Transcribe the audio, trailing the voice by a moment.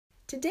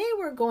Today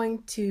we're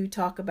going to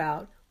talk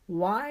about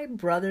why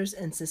brothers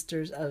and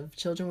sisters of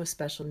children with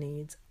special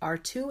needs are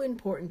too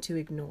important to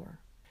ignore.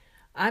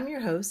 I'm your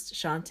host,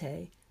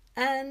 Shantae,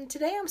 and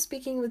today I'm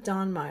speaking with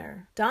Don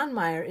Meyer. Don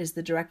Meyer is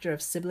the director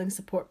of Sibling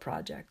Support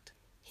Project.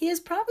 He is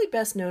probably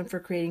best known for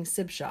creating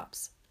Sib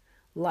Shops,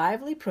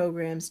 lively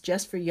programs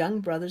just for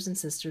young brothers and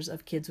sisters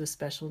of kids with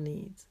special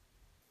needs.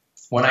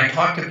 When I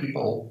talk to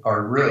people,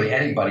 or really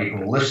anybody who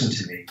will listen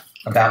to me,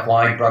 about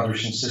why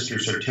brothers and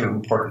sisters are too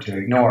important to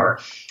ignore,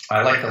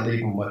 I like to leave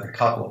them with a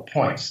couple of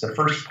points. The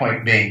first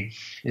point being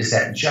is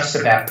that just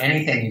about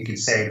anything you can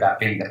say about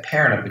being the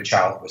parent of a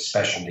child with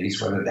special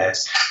needs, whether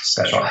that's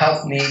special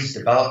health needs,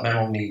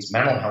 developmental needs,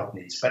 mental health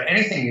needs, but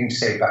anything you can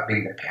say about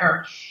being the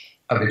parent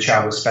of a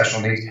child with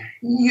special needs,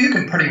 you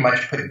can pretty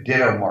much put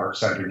ditto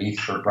marks underneath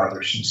for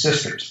brothers and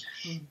sisters.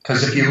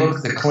 Because if you look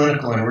at the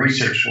clinical and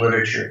research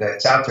literature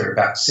that's out there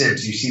about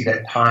SIBs, you see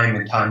that time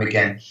and time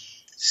again,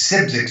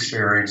 SIBs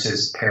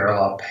experiences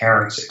parallel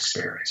parents'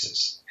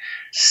 experiences.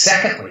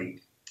 Secondly,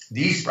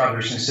 these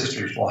brothers and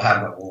sisters will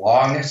have the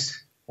longest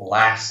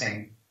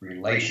lasting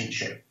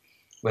relationship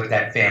with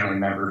that family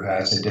member who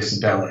has a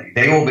disability.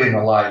 They will be in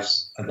the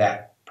lives of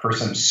that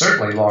person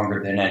certainly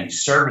longer than any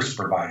service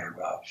provider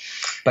will,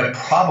 but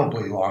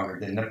probably longer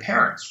than the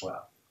parents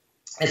will.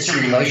 It's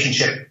a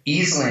relationship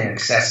easily in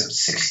excess of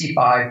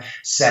 65,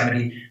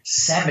 70,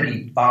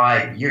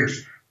 75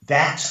 years.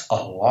 That's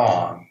a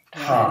long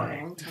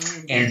time.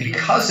 And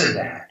because of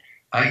that,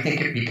 I think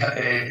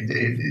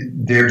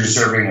they're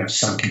deserving of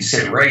some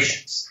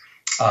considerations.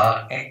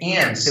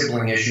 And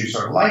sibling issues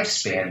are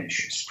lifespan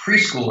issues.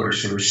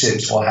 Preschoolers who are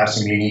SIBs will have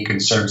some unique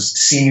concerns.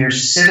 Senior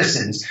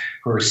citizens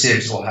who are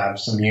SIBs will have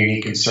some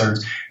unique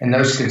concerns. And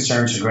those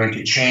concerns are going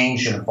to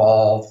change and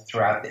evolve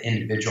throughout the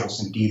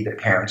individual's, indeed the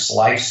parent's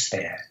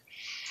lifespan.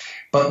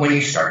 But when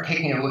you start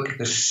taking a look at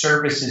the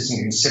services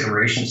and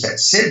considerations that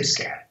SIBs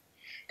get,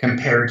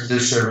 compared to the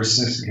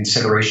services and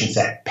considerations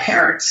that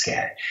parents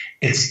get,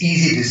 it's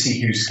easy to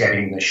see who's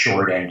getting the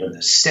short end of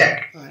the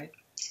stick. Right.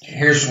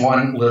 Here's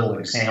one little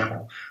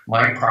example.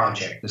 My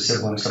project, the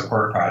Sibling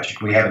Support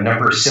Project, we have a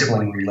number of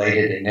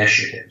sibling-related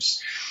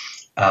initiatives.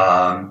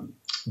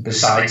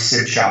 Besides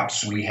Sib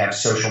Shops, we have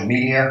social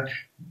media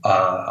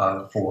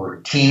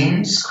for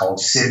teens called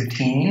Sib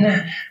Teen.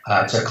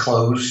 It's a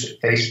closed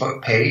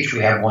Facebook page.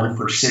 We have one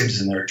for Sibs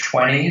in their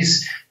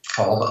 20s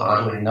called,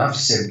 oddly enough,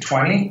 Sib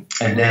 20.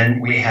 And then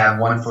we have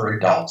one for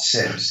adult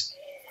Sibs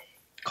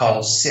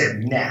called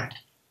SibNet.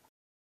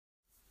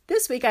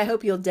 This week, I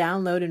hope you'll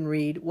download and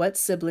read what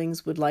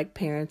siblings would like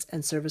parents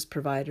and service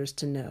providers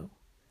to know,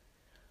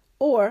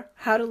 or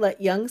how to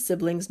let young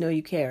siblings know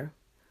you care,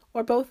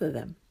 or both of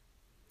them.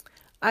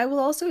 I will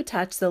also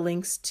attach the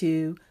links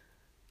to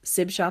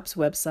Sib Shop's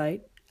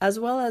website, as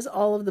well as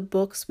all of the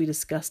books we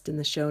discussed in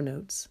the show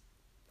notes.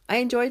 I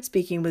enjoyed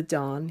speaking with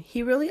Don.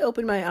 He really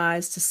opened my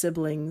eyes to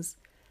siblings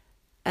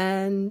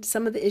and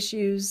some of the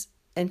issues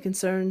and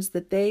concerns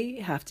that they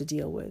have to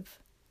deal with.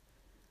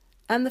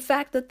 And the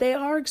fact that they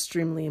are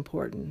extremely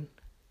important,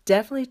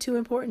 definitely too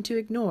important to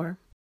ignore.